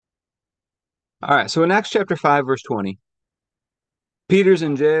All right, so in Acts chapter 5, verse 20, Peter's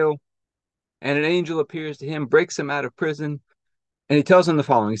in jail, and an angel appears to him, breaks him out of prison, and he tells him the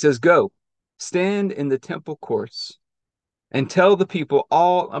following. He says, Go, stand in the temple courts, and tell the people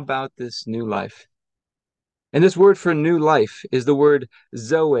all about this new life. And this word for new life is the word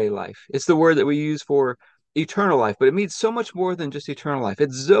Zoe life. It's the word that we use for eternal life, but it means so much more than just eternal life.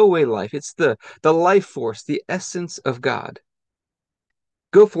 It's Zoe life. It's the life force, the essence of God.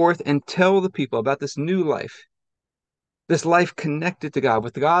 Go forth and tell the people about this life connected to God,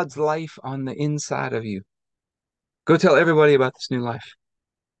 with God's life on the inside of you. Go tell everybody about this new life.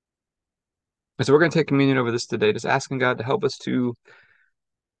 And so we're going to take communion over this today, just asking God to help us to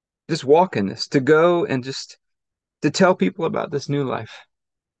just walk in this, to go and just to tell people about this new life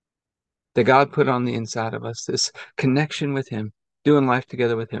that God put on the inside of us, this connection with Him, doing life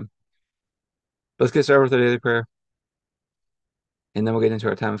together with Him. Let's get started with our daily prayer, and then we'll get into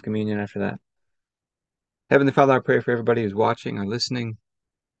our time of communion after that. Heavenly Father, I pray for everybody who's watching or listening,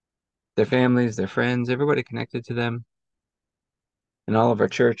 their families, their friends, everybody connected to them, and all of our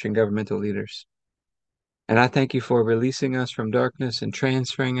church and governmental leaders. And I thank you for releasing us from darkness and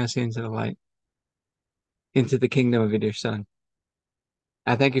transferring us into the light, into the kingdom of your dear Son.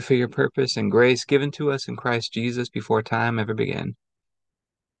 I thank you for your purpose and grace given to us in Christ Jesus before time ever began.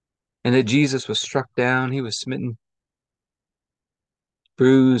 And that Jesus was struck down, he was smitten,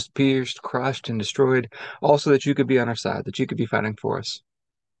 bruised, pierced, crushed, and destroyed, also that you could be on our side, that you could be fighting for us.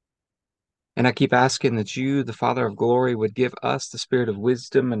 And I keep asking that you, the Father of glory, would give us the spirit of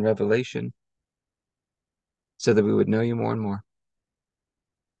wisdom and revelation so that we would know you more and more.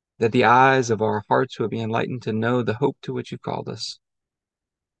 That the eyes of our hearts would be enlightened to know the hope to which you've called us,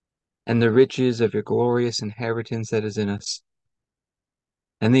 and the riches of your glorious inheritance that is in us,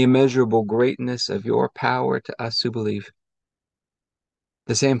 and the immeasurable greatness of your power to us who believe.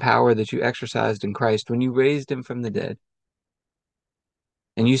 The same power that you exercised in Christ when you raised him from the dead,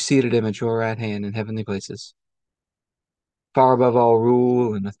 and you seated him at your right hand in heavenly places, far above all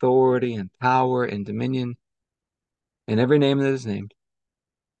rule and authority and power and dominion, and every name that is named,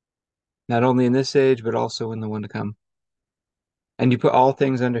 not only in this age, but also in the one to come. And you put all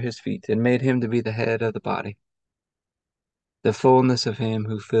things under his feet, and made him to be the head of the body, the fullness of him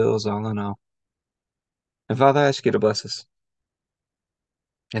who fills all in all. And Father, I ask you to bless us,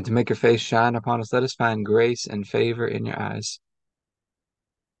 and to make your face shine upon us. Let us find grace and favor in your eyes.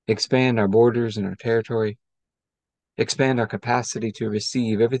 Expand our borders and our territory. Expand our capacity to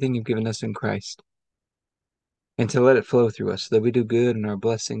receive everything you've given us in Christ, and to let it flow through us so that we do good and are a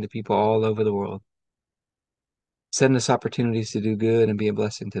blessing to people all over the world. Send us opportunities to do good and be a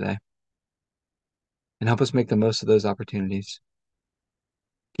blessing today, and help us make the most of those opportunities.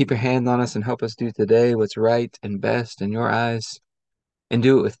 Keep your hand on us and help us do today what's right and best in your eyes, and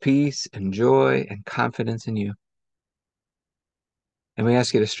do it with peace and joy and confidence in you. And we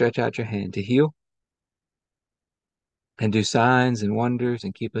ask you to stretch out your hand to heal and do signs and wonders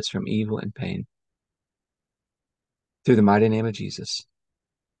and keep us from evil and pain. Through the mighty name of Jesus.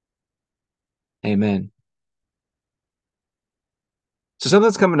 Amen. So something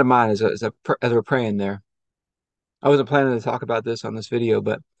that's coming to mind as we're praying there. I wasn't planning to talk about this on this video,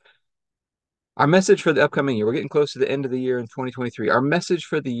 but our message for the upcoming year, we're getting close to the end of the year in 2023. Our message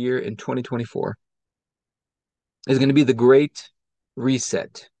for the year in 2024 is going to be the Great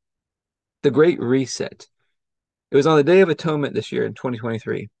Reset. The Great Reset. It was on the Day of Atonement this year in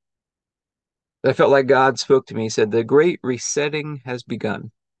 2023 that I felt like God spoke to me. He said, The Great Resetting has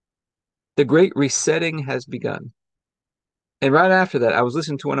begun. The Great Resetting has begun. And right after that, I was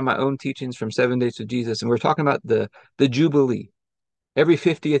listening to one of my own teachings from 7 Days with Jesus, and we are talking about the Jubilee. Every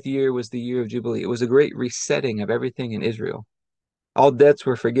 50th year was the year of Jubilee. It was a great resetting of everything in Israel. All debts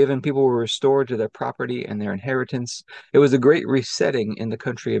were forgiven. People were restored to their property and their inheritance. It was a great resetting in the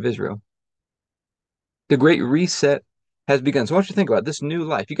country of Israel. The great reset has begun. So I want you to think about this new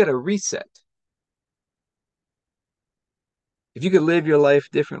life. You got to reset. If you could live your life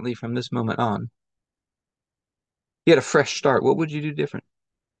differently from this moment on, you had a fresh start. What would you do different?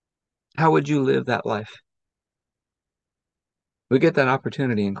 How would you live that life? We get that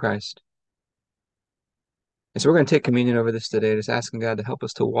opportunity in Christ. And so we're going to take communion over this today, just asking God to help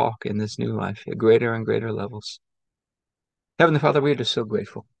us to walk in this new life at greater and greater levels. Heavenly Father, we are just so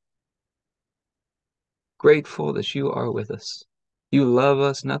grateful. Grateful that you are with us. You love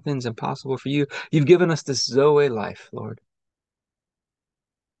us. Nothing's impossible for you. You've given us this Zoe life, Lord.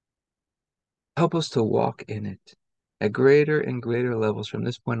 Help us to walk in it at greater and greater levels from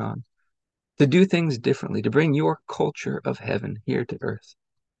this point on, to do things differently, to bring your culture of heaven here to earth.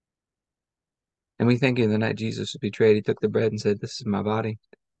 And we thank you the night Jesus was betrayed, he took the bread and said, This is my body.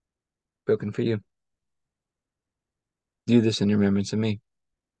 broken for you. Do this in remembrance of me.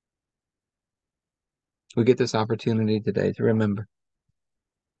 We get this opportunity today to remember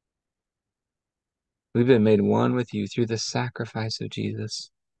we've been made one with you through the sacrifice of Jesus.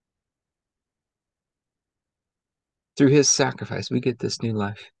 Through his sacrifice, we get this new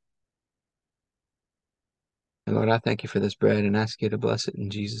life. And Lord, I thank you for this bread and ask you to bless it in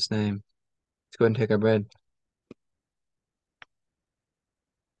Jesus' name. Let's go ahead and take our bread.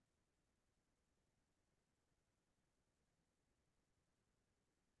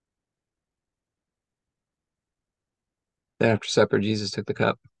 Then after supper, Jesus took the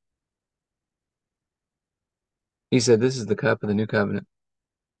cup. He said, "This is the cup of the new covenant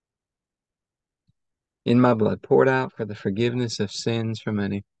in my blood, poured out for the forgiveness of sins for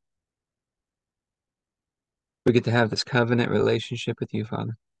many." We get to have this covenant relationship with you,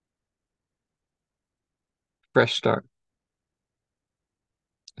 Father. Fresh start.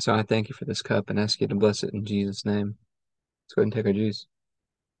 So I thank you for this cup and ask you to bless it in Jesus' name. Let's go ahead and take our juice.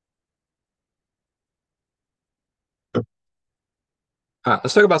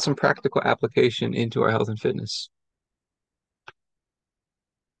 Let's talk about some practical application into our health and fitness.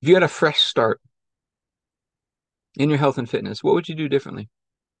 If you had a fresh start in your health and fitness, what would you do differently?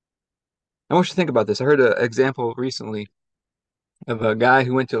 I want you to think about this. I heard an example recently of a guy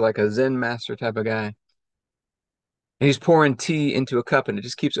who went to like a Zen master type of guy. And he's pouring tea into a cup and it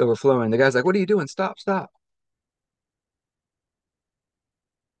just keeps overflowing. The guy's like, "What are you doing? Stop, stop."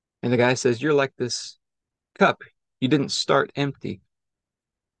 And the guy says, "You're like this cup. You didn't start empty.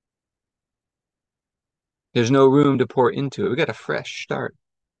 There's no room to pour into it. We got a fresh start.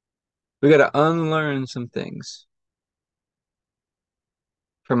 We got to unlearn some things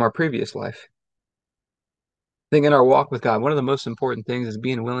from our previous life." I think in our walk with God, one of the most important things is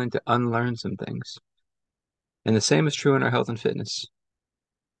being willing to unlearn some things. And the same is true in our health and fitness.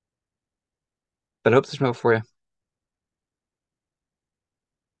 But I hope this helped for you.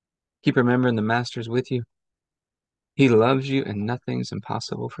 Keep remembering the Master's with you. He loves you and nothing's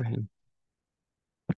impossible for him.